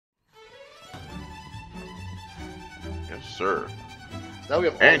Yes, sir. Now we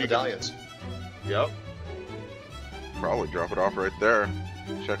have all And medallions. Yep. Probably drop it off right there.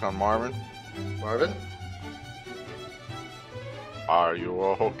 Check on Marvin. Marvin? Are you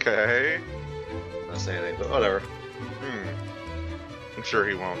okay? I'm not saying anything, but whatever. I'm sure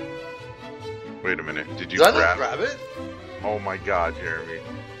he won't. Wait a minute. Did you Did I not grab it? Oh my god, Jeremy.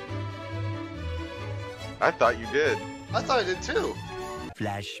 I thought you did. I thought I did too.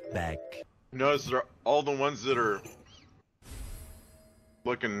 Flashback. Notice that all the ones that are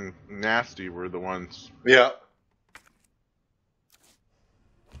looking nasty were the ones. Yeah.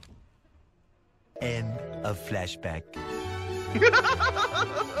 End of flashback.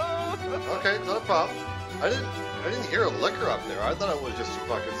 Okay, not a problem. I didn't hear a licker up there. I thought it was just a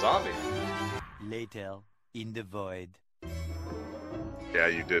fucking zombie. Later, in the void. Yeah,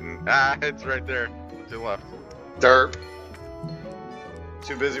 you didn't. Ah, it's right there. To the left. Derp.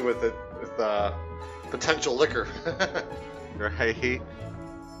 Too busy with it, with potential liquor. Right.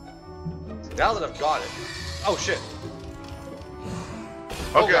 Now that I've got it. Oh shit.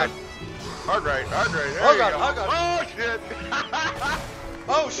 Oh, Okay. god. Hard right, hard right. There Oh you god, go. oh god.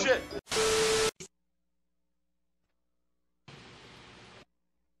 Oh shit. Oh shit.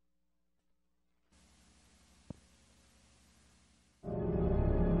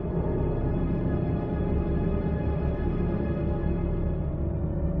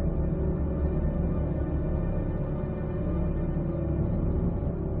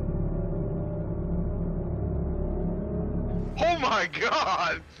 Oh my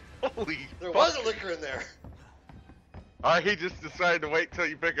god. Holy There fuck. was a liquor in there. He just decided to wait till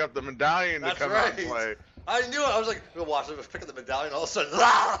you pick up the medallion That's to come out right. and play. I knew it. I was like, we'll watch it. I was picking the medallion. All of a sudden,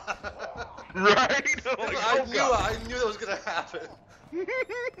 Right? I'm like, I oh knew god. I knew that was gonna happen.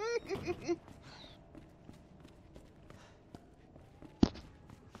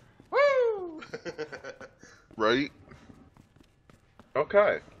 Woo! Right?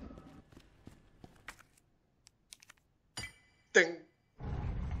 Okay. Ding.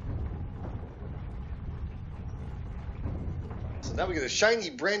 So now we get a shiny,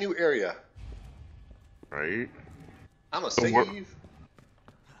 brand new area. Right? I'm a So save. what-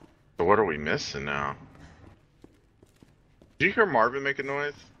 So what are we missing now? Did you hear Marvin make a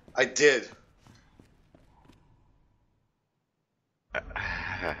noise? I did.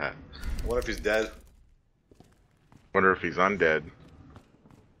 What if he's dead? Wonder if he's undead.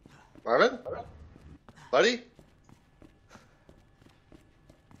 Marvin? Buddy?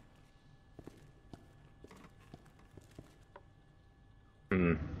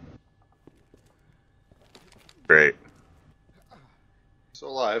 Great. Still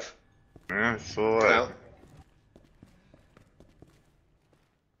alive. Yeah, it's still alive. Now.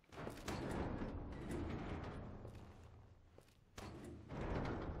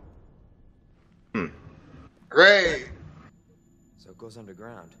 Great. So it goes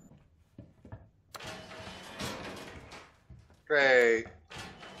underground. Great.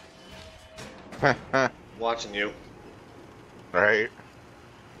 Watching you. Right?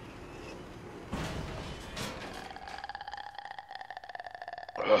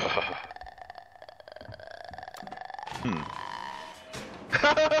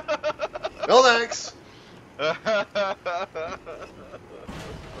 No thanks.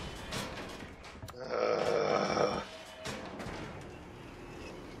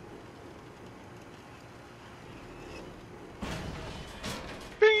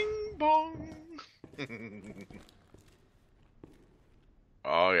 Bing bong.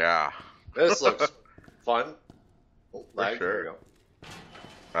 Oh yeah. This looks fun. Oh, lag. sure. There we go.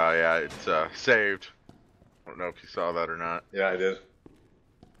 Oh yeah, it's saved. I don't know if you saw that or not. Yeah, I did.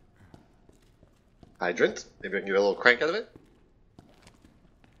 Hydrant. Maybe I can get a little crank out of it.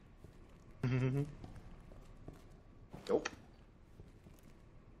 Nope.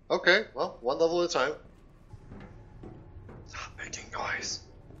 Okay, well, one level at a time. Stop making noise.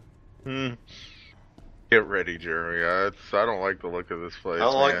 Get ready, Jeremy. I don't like the look of this place. I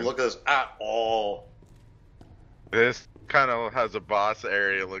don't like man. the look of this at all. This kind of has a boss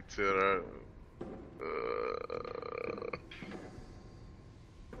area look to it.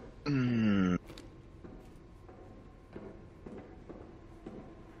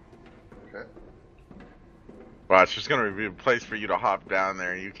 Okay. Wow, it's just gonna be a place for you to hop down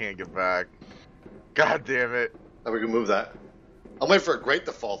there and you can't get back. God damn it. Now we can move that. I'm waiting for a grate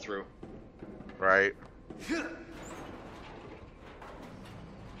to fall through. Right?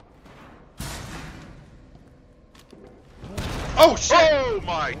 Oh shit! Oh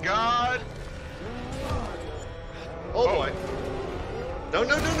my god! Oh boy. No,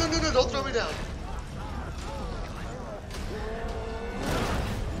 no, no, no, no, no, don't throw me down.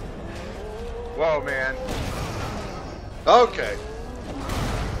 Whoa, man. Okay.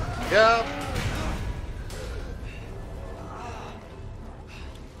 Yeah.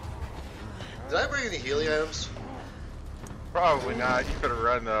 Did I bring any healing items? Probably not. You could have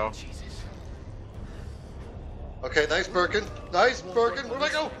run though. Okay, nice Birkin. Nice Birkin. Where'd I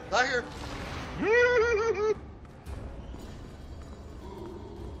go? Not here.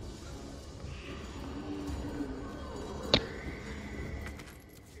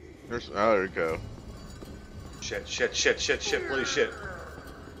 There's, oh, there we go. Shit, shit, shit, shit, shit, bloody shit.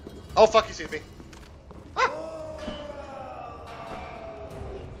 Oh, fuck, he sees me. Ah!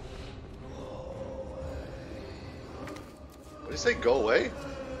 What did he say? Go away?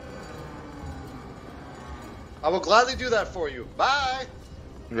 I will gladly do that for you. Bye!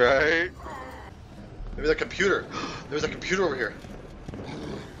 Right? Maybe the computer. There's a computer over here.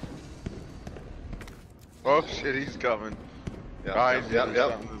 Oh shit, he's coming. Yep, Behind you, yep, there's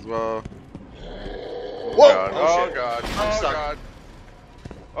yep. something as well. Whoa! God. Oh, Oh shit. god. I'm Oh stuck. god.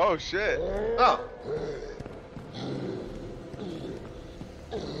 Oh shit. Oh.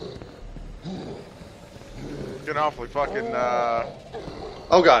 Getting awfully fucking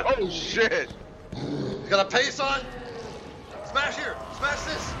Oh god. oh shit. He's got a pace on. Smash here. Smash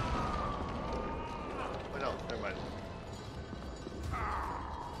this. Oh no, never mind.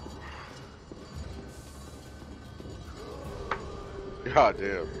 God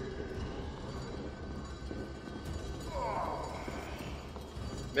damn.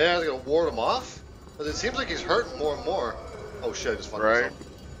 Man, I was gonna ward him off? But it seems like he's hurting more and more. Oh shit, I just fucked Right. myself.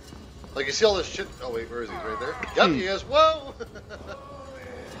 Like you see all this shit. Oh wait, where is he? Right there? Yep, he is. Whoa!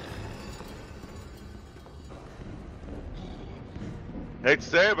 Hate to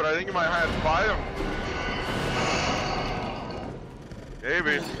say it, but I think you might have to fight him.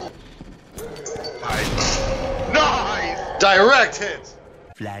 Maybe. Nice. Nice! Direct hit!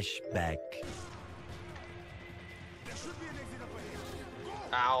 Flashback.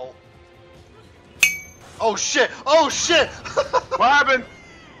 Ow. Oh shit! Oh shit! What happened?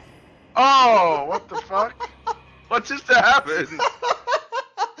 Oh, what the fuck? What just happened?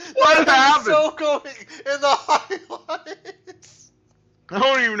 What happened? So going in the highlights. I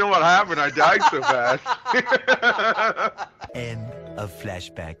don't even know what happened. I died so fast. End of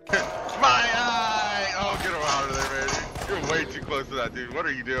flashback. My eye! Oh, get him out of there, man. You're way too close to that dude. What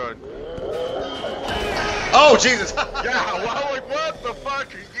are you doing? Oh Jesus! Yeah, well, like, what the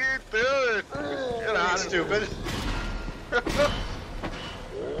fuck are you doing? Get out of Stupid.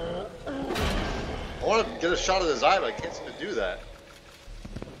 I want to get a shot of his eye, but I can't seem to do that.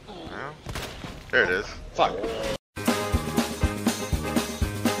 Well, there it is. Fuck.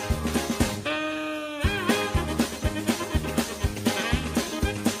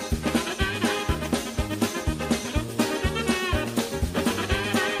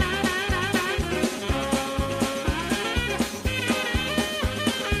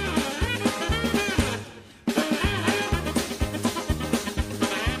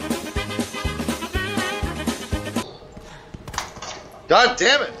 God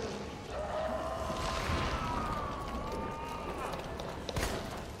damn it!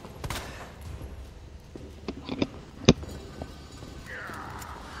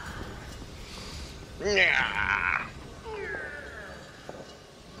 Yeah.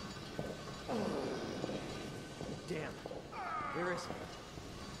 Damn. Where is he?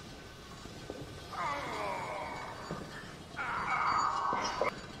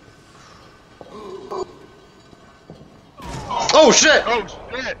 Oh shit! Oh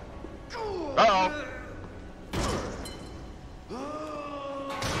shit! Uh oh.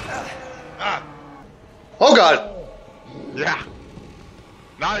 Ah. Oh god! Yeah.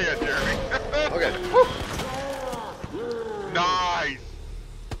 Not yet, Jeremy. Okay. Nice.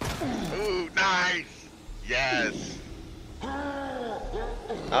 Ooh, nice. Yes.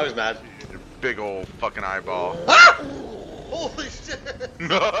 I was mad. Your big old fucking eyeball. Ah! Holy shit!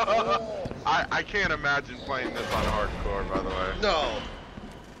 I can't imagine playing this on hardcore, by the way. No.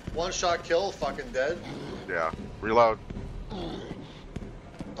 One shot kill, fucking dead. Yeah. Reload.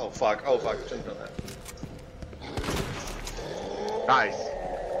 Oh fuck, oh fuck, I shouldn't have done that. Nice.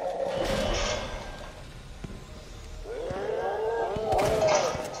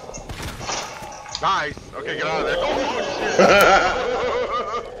 Nice. Okay, get out of there.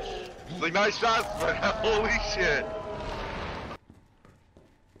 Oh shit. It's like nice shots, but holy shit.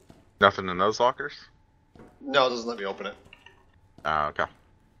 Nothing in those lockers? No, it doesn't let me open it. Oh, okay.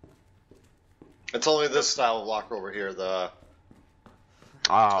 It's only this style of locker over here, the...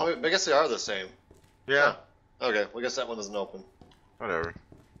 Oh, I guess they are the same. yeah. Okay, well I guess that one doesn't open. Whatever.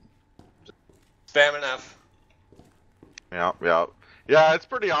 Spam an F. Yeah, yeah. Yeah, it's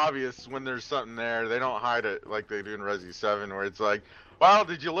pretty obvious when there's something there. They don't hide it like they do in Resi 7, where it's like, well,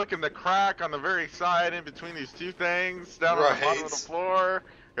 did you look in the crack on the very side in between these two things down on the bottom of the Right. floor?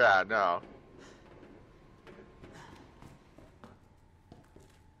 Yeah, no.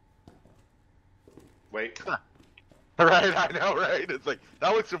 Wait. Right, I know, right? It's like,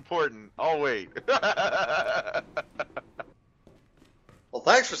 that looks important. I'll wait. Well,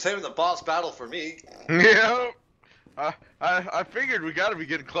 thanks for saving the boss battle for me. Yep. I figured we gotta be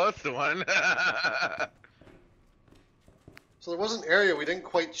getting close to one. So there was an area we didn't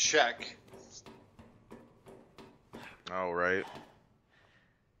quite check. Oh, right.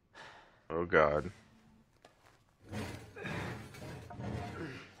 Oh, God.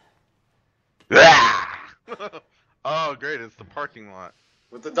 Ah! Oh, great, it's the parking lot.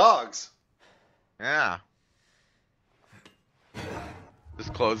 With the dogs. Yeah.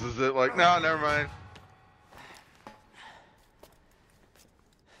 Just closes it like, no, never mind.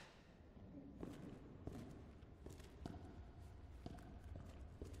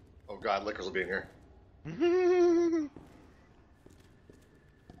 Oh god, Lickers will be in here.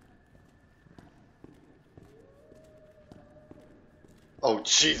 Oh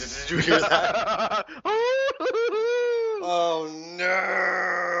Jesus, did you hear that? Oh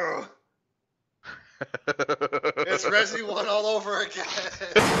no! It's Resident 1 all over again!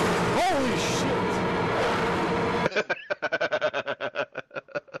 Holy shit!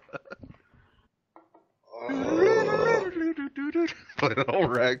 Playing all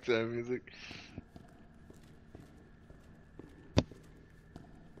ragtime music.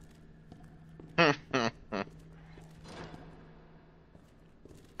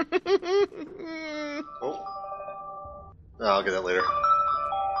 Oh. No, I'll get that later.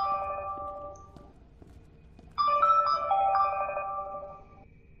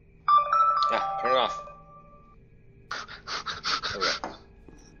 Yeah, turn it off. There we go.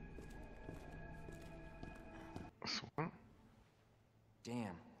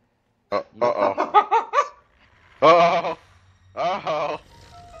 Damn. Uh-oh. Uh-oh. Uh-oh.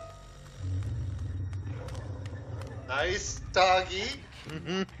 Nice doggy.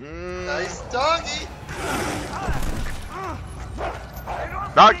 Nice doggy.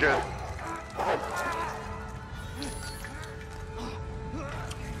 Not good.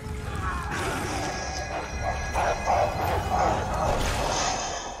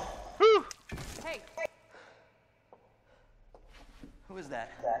 Whew. Hey, Who is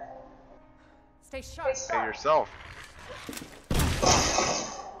that? stay sharp. Hey, yourself.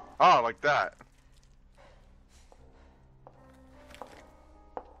 Oh, like that.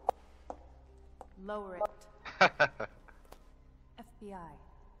 Lower it. FBI.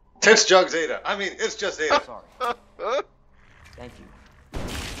 It's Jug Zeta. I mean, it's just Zeta. Sorry. Thank you. For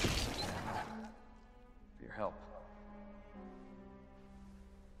your help.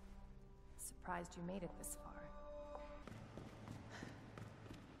 Surprised you made it this far.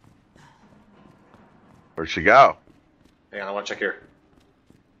 Where'd she go? Hang on, I want to check here.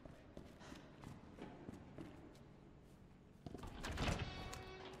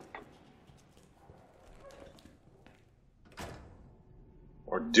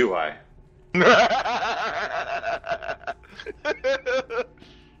 Or do I?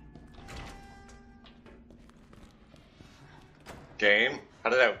 Game?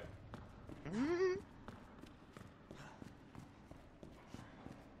 Cut it out.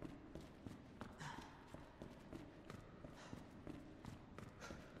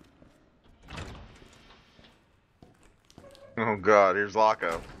 Oh god, here's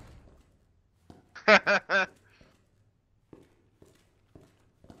lockup.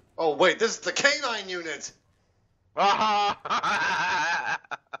 Oh wait, this is the canine unit!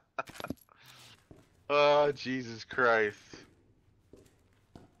 Oh, Jesus Christ.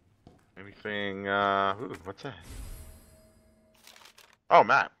 Anything, ooh, what's that? Oh,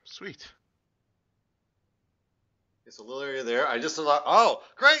 map. Sweet. It's a little area there. I just allowed. Oh,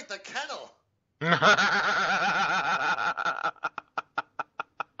 great, the kennel!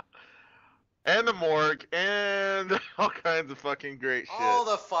 And the morgue, and all kinds of fucking great shit. All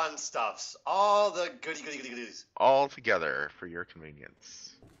the fun stuffs. All the goodies. All together for your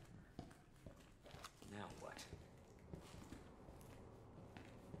convenience. Now what?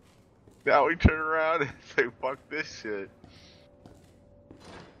 Now we turn around and say, fuck this shit.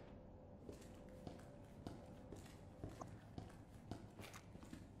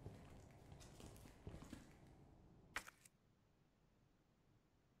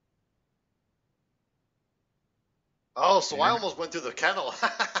 Oh, so I almost went through the kennel.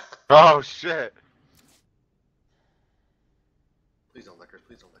 Oh, shit. Please don't lickers,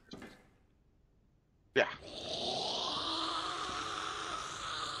 please. Yeah.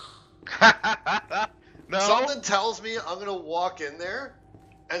 No. Something tells me I'm gonna walk in there,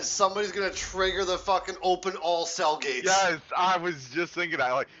 and somebody's gonna trigger the fucking open all cell gates. Yes, I was just thinking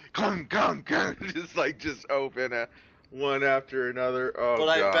that, like, come, just open it, one after another. Oh, But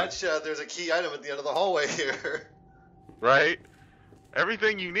God. I bet you there's a key item at the end of the hallway here. Right?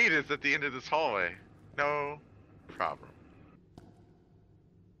 Everything you need is at the end of this hallway. No problem.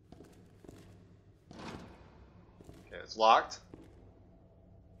 Okay, it's locked.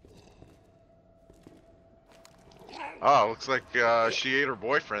 Oh, looks like she ate her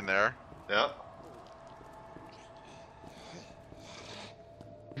boyfriend there. Yeah.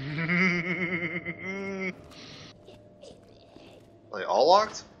 Are they all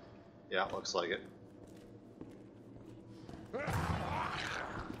locked? Yeah, looks like it.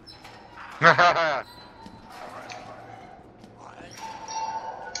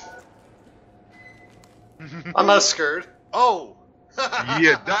 I'm not scared. Oh!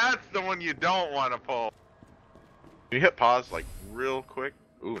 Yeah, that's the one you don't want to pull. Can you hit pause, like, real quick?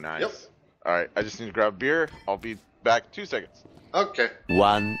 Ooh, nice. Yep. Alright, I just need to grab a beer. I'll be back 2 seconds. Okay.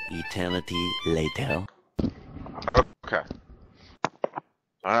 One eternity later. Okay.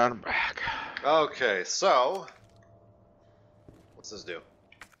 I'm back. Okay, so... What's this do?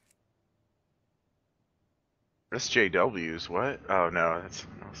 SJWs, what? Oh, no, that's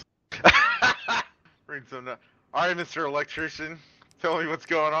something else. Read some. Alright, Mr. Electrician. Tell me what's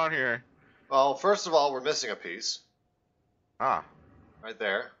going on here. Well, first of all, we're missing a piece. Ah. Right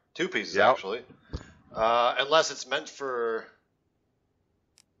there. 2 pieces, Yep. actually. Unless it's meant for...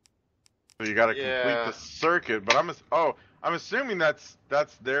 So you gotta Yeah. complete the circuit, but I'm assuming that's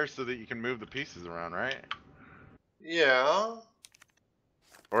there so that you can move the pieces around, right? Yeah.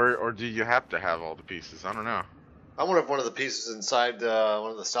 Or do you have to have all the pieces? I don't know. I wonder if one of the pieces inside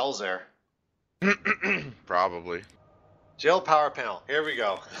one of the cells there. Probably. Jail power panel. Here we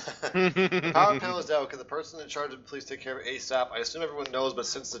go. Power panel is down. Can the person in charge of it please take care of it ASAP? I assume everyone knows, but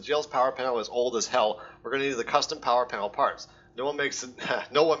since the jail's power panel is old as hell, we're going to need the custom power panel parts. No one makes it.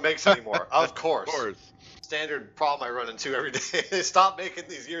 No one makes it anymore. Of course. Of course. Standard problem I run into every day. They stopped making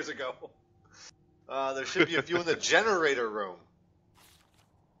these years ago. There should be a few in the generator room.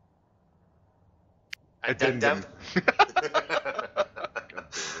 Addendum.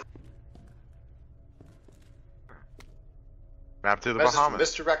 Map to the Message from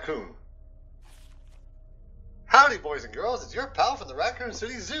Bahamas. Mr. Raccoon. Howdy, boys and girls. It's your pal from the Raccoon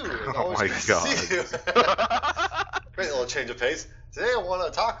City Zoo. It's Oh always my good to God. see you. Great little change of pace. Today I want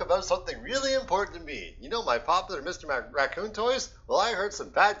to talk about something really important to me. You know my popular Mr. Raccoon toys? Well, I heard some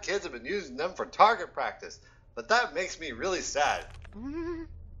bad kids have been using them for target practice. But that makes me really sad.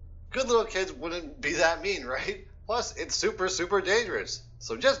 Good little kids wouldn't be that mean, right? Plus, it's super, super dangerous.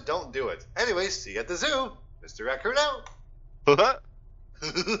 So just don't do it. Anyway, see you at the zoo. Mr. Raccoon out. What?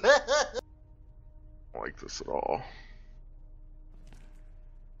 I don't like this at all.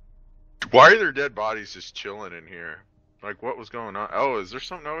 Why are there dead bodies just chilling in here? Like, what was going on? Oh, is there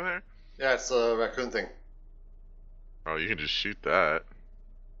something over there? Yeah, it's the raccoon thing. Oh, you can just shoot that.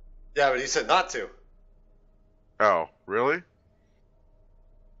 Yeah, but he said not to. Oh, really?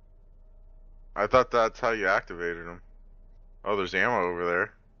 I thought that's how you activated them. Oh, there's ammo over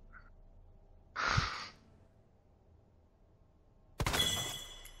there.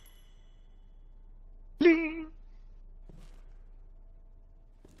 Bling.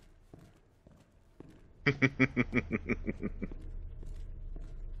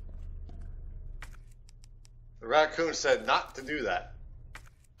 The raccoon said not to do that.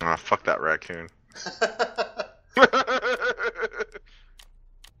 Oh, fuck that raccoon.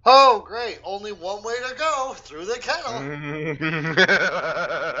 Oh, great. Only one way to go. Through the kennel.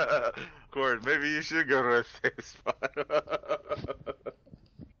 Of course, maybe you should go to a safe spot.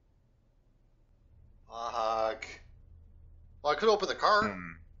 Fuck. Well, I could open the car.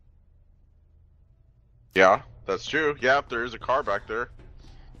 Yeah, that's true. Yeah, there is a car back there.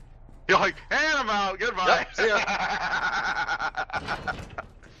 You're like, and I'm out. Goodbye. Yep, see ya.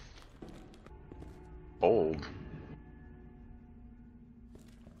 Old.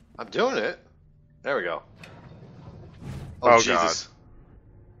 I'm doing it. There we go. Oh, Jesus.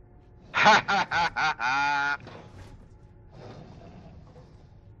 Oh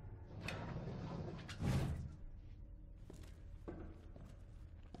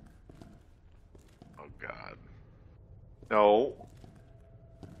God. No.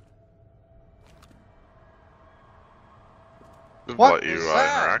 Just What let you is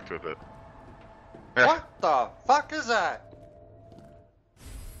that? interact with it. What the fuck is that?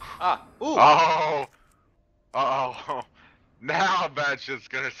 Ah, ooh. Oh. Oh. Now bad shit's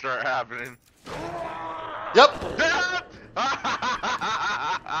gonna start happening. Yep.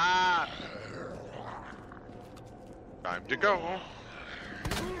 Time to go.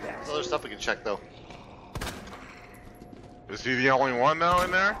 There's other stuff we can check though. Is he the only one though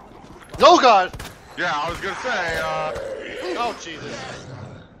in there? No, God! Yeah, I was gonna say. Oh Jesus!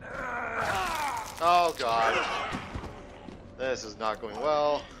 Oh God! This is not going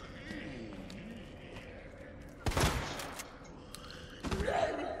well.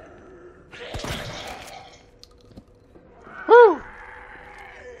 Woo!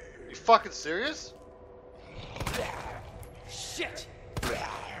 You fucking serious? Shit!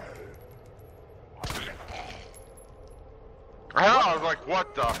 I was like,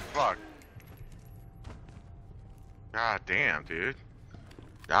 what the fuck? God damn, dude.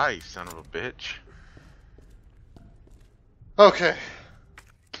 Die, you son of a bitch. Okay.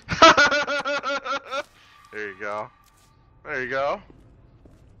 There you go. There you go.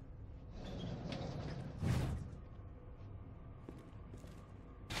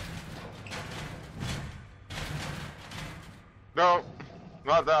 No,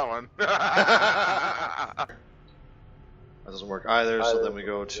 not that one. That doesn't work either, so then we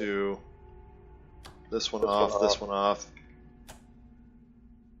go to this one off, this one off.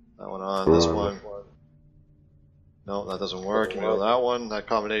 That one on, this one. No, that doesn't work. You go that one, that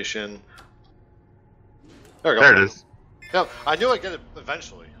combination. There we go. There it is. Yep, I knew I'd get it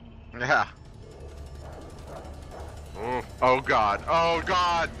eventually. Yeah. Oh, oh god. Oh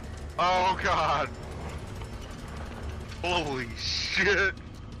god. Oh god. Holy shit.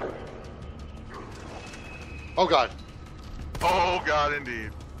 Oh God. Oh god,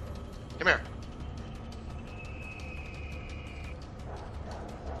 indeed. Come here.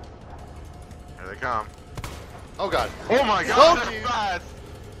 Here they come. Oh God. Oh my god, Oh, that's geez. fast.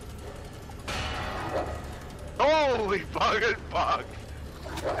 Holy fucking fuck.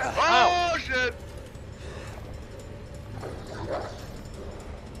 Oh shit.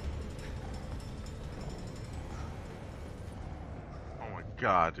 Oh my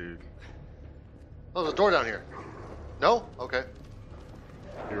god, dude. Oh, there's a door down here. No? Okay.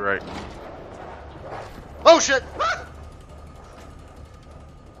 You're right. Oh shit!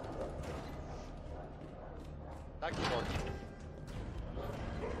 Back to the door.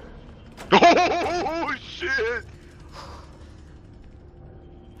 Oh shit!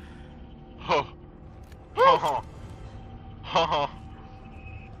 Oh. Oh. Oh.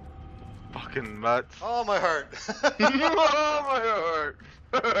 Fucking nuts. Oh, my heart. Oh my heart.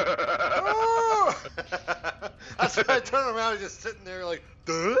 Oh! That's when I turn around and just sitting there like,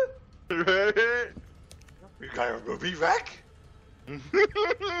 duh? Right? You got a movie wreck?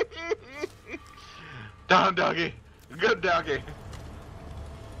 Down, doggy. Good doggy.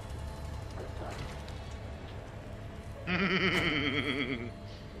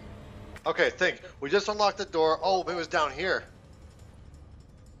 Okay, think. We just unlocked the door. Oh, it was down here.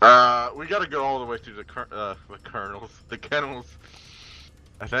 We gotta go all the way through the kennels,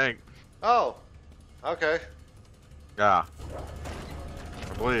 I think. Oh. Okay. Yeah.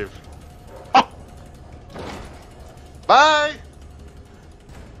 I believe. Oh! Bye!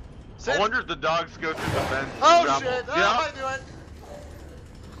 I wonder if the dogs go through the fence. and Oh grapple. shit! Oh, Yeah. I knew it!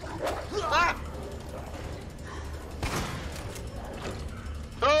 Ah!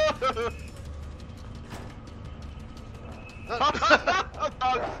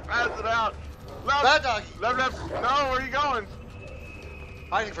 Dog's passing out. Left. Bad doggy! Left, left. No, where are you going?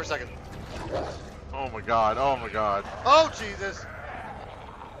 Hiding for a second. Oh my god. Oh my god. Oh Jesus!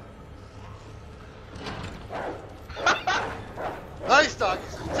 Nice doggy!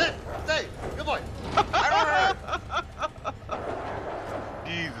 Sit! Stay! Good boy! I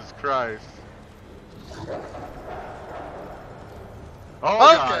Jesus Christ.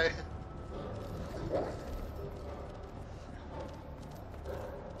 Oh okay.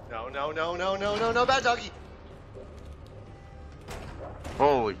 god. No, bad doggy!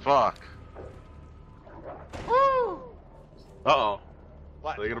 Holy fuck. Woo! Uh-oh.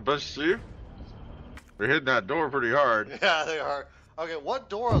 What? Are they gonna bust you? They're hitting that door pretty hard. Yeah, they are. Okay, what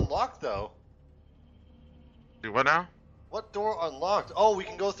door unlocked though? Do what now? What door unlocked? Oh, we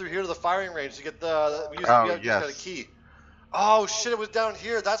can go through here to the firing range to get the. We Oh, just got a yes. key. Oh shit! It was down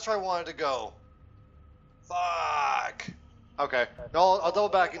here. That's where I wanted to go. Fuck. Okay. No, I'll double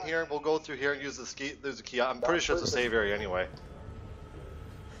back in here. We'll go through here and use the key. There's a key. I'm pretty sure it's a save area anyway.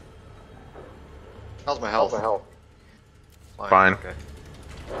 How's my health? Fine. Okay.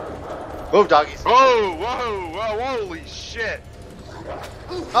 Move, doggies. Oh, whoa, whoa, holy shit.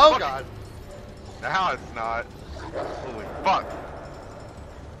 Oh god. Now it's not. Holy fuck.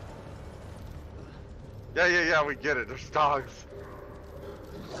 Yeah, we get it. There's dogs.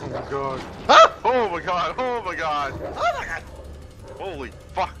 Oh my god. Ah! Oh my god, oh my god. Oh my god. Holy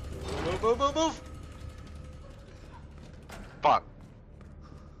fuck. Move. Fuck.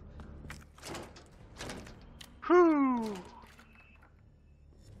 Whew.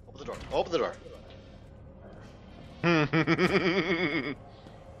 Open the door. Open the door.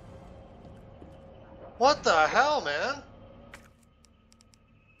 What the hell, man?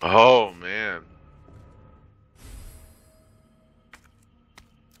 Oh, man.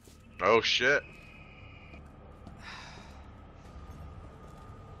 Oh, shit.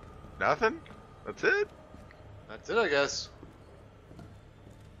 Nothing? That's it? That's it, I guess.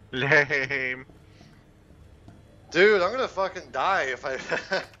 Lame. Dude, I'm gonna fucking die if I...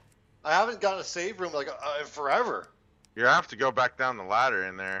 I haven't gotten a save room like in forever. You have to go back down the ladder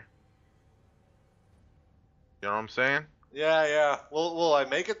in there. You know what I'm saying? Yeah, yeah. Will I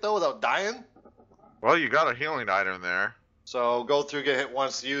make it though without dying? Well, you got a healing item there. So go through, get hit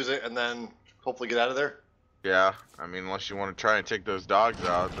once, use it, and then hopefully get out of there? Yeah, I mean, unless you want to try and take those dogs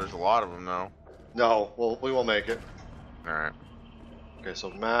out. There's a lot of them, though. No, we will make it. Alright. Okay,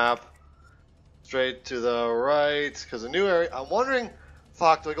 so map. Straight to the right, because the new area... I'm wondering...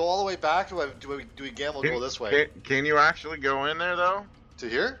 Fuck, do I go all the way back? Do we gamble and go this way? Can you actually go in there, though? To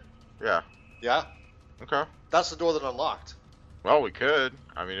here? Yeah. Yeah. Okay. That's the door that unlocked. Well, we could.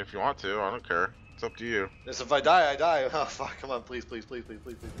 I mean, if you want to, I don't care. It's up to you. Yes, if I die, I die. Oh, fuck, come on, please, please, please, please,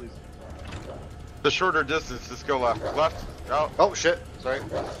 please, please, please. The shorter distance, just go left. Left. Oh, Oh, shit. Sorry.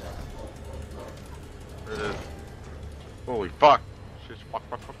 there it is. Holy fuck. Shit, fuck,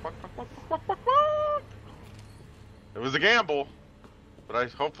 fuck, fuck, fuck, fuck, fuck, fuck, fuck, fuck. It was a gamble, but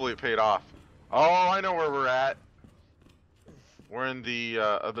hopefully it paid off. Oh, I know where we're at. We're in the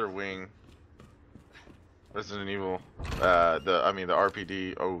other wing. Resident Evil. The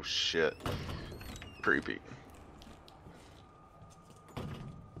RPD. Oh shit. Creepy.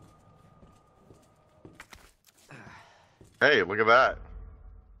 Hey, look at that.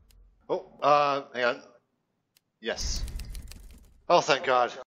 Oh, hang on. Yes. Oh, thank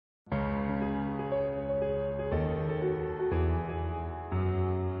God.